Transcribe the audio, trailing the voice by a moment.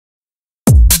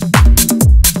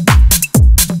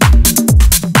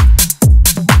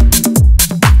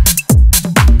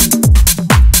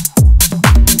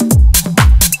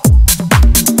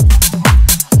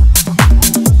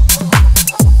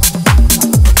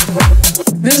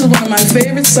This is one of my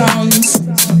favorite songs.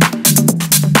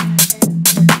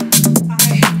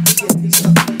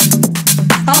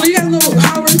 Oh, you got a little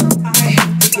Howard? I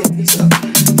have to give this up.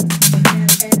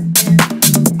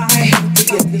 I have to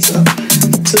give this up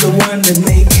to the one that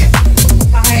make it.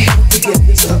 I have to give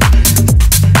this up.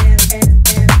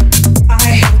 I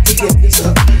have to give this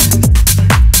up.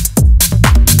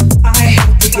 I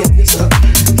have to give this up.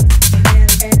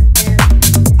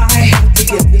 I have to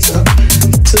give this up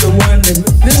to the one that.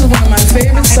 This is one of my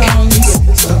favorite songs.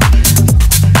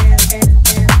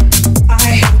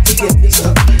 I have to give this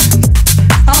up.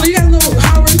 Oh, you got a little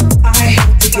Howard? I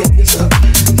have to give this up.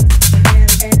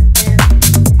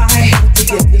 I have to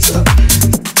give this up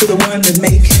to the one that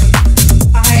make it.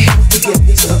 I have to give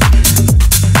this up.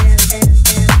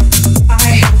 I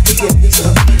have to give this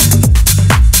up.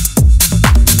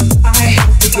 I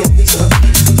have to give this up.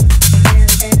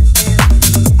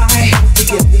 I have to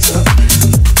give this up.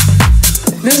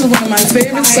 This is one of my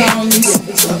favorite songs.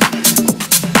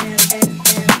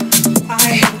 I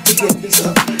have to give this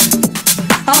up.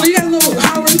 Oh, you got a little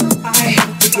Howard? I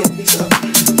have to give this up.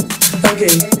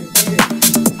 Okay.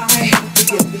 I have to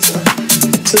give this up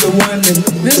to the one that.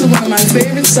 This is one of my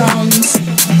favorite songs.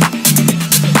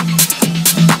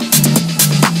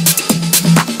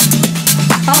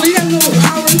 Oh, you got a little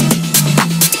Howard?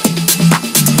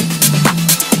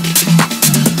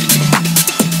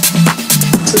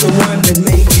 To the one that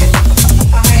make it.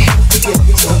 I have to give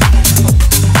this up.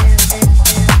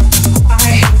 I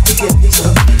have to give this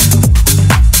up.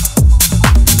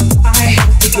 I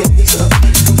have to give this up.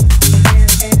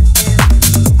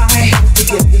 I have to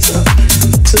give this up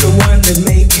to the one that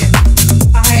make it.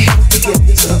 I have to give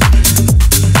this up.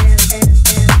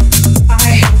 I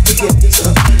have to give this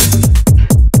up.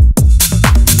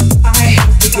 I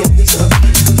have to give this up.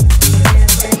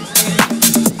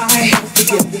 I have to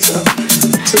give this up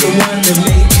to the one that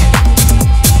make it.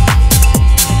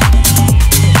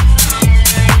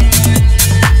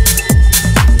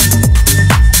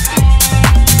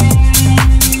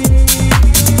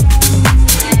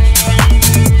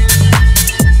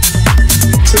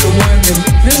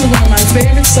 This is one of my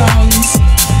favorite songs.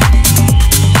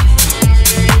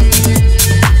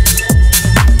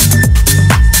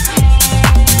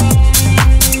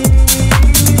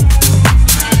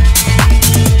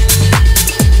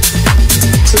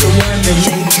 To the one that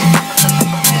make it.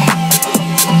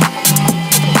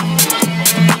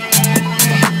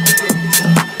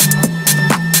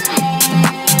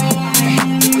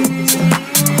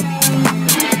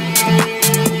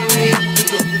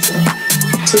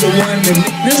 To the one that.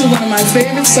 This is one of my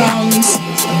favorite songs.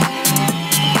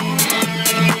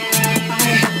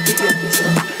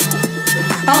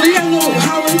 Oh, you got a little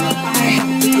Howard? I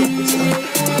have to give this up.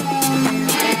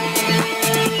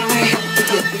 I have to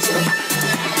give this up.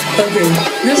 Okay,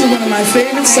 this is one of my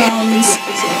favorite songs.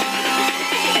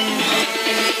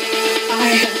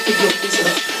 I have to give this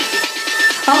up.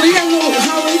 Oh, you got a little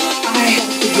Howard? I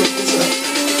have to give this up.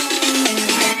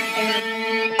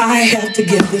 I have to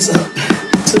give this up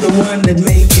to the one that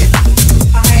make it.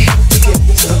 I have to give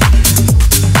this up.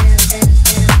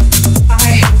 I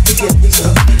have to give this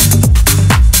up.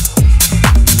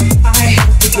 I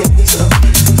have to give this up.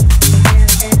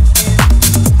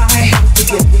 I have to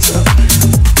give this up.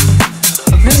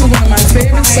 This is one of my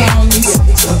favorite songs.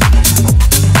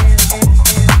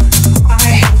 I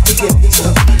have to give this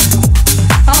up.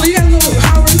 Oh, you got a little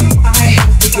Howard? I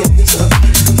have to give this up.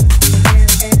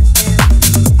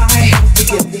 I have to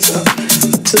give this up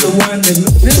to the one that.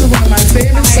 This is one of my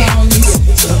favorite songs.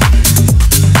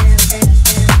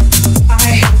 I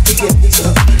have to give this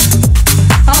up.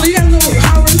 Oh, you got a little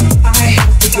Howard? I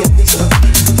have to give this up.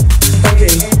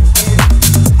 Okay.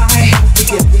 I have to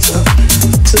give this up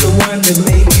to the one that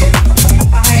make it.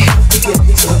 I have to give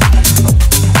this up.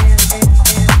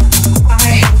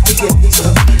 I have to give this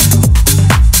up.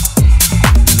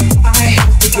 I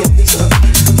have to give this up.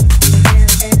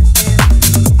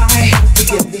 I have to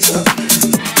give this up.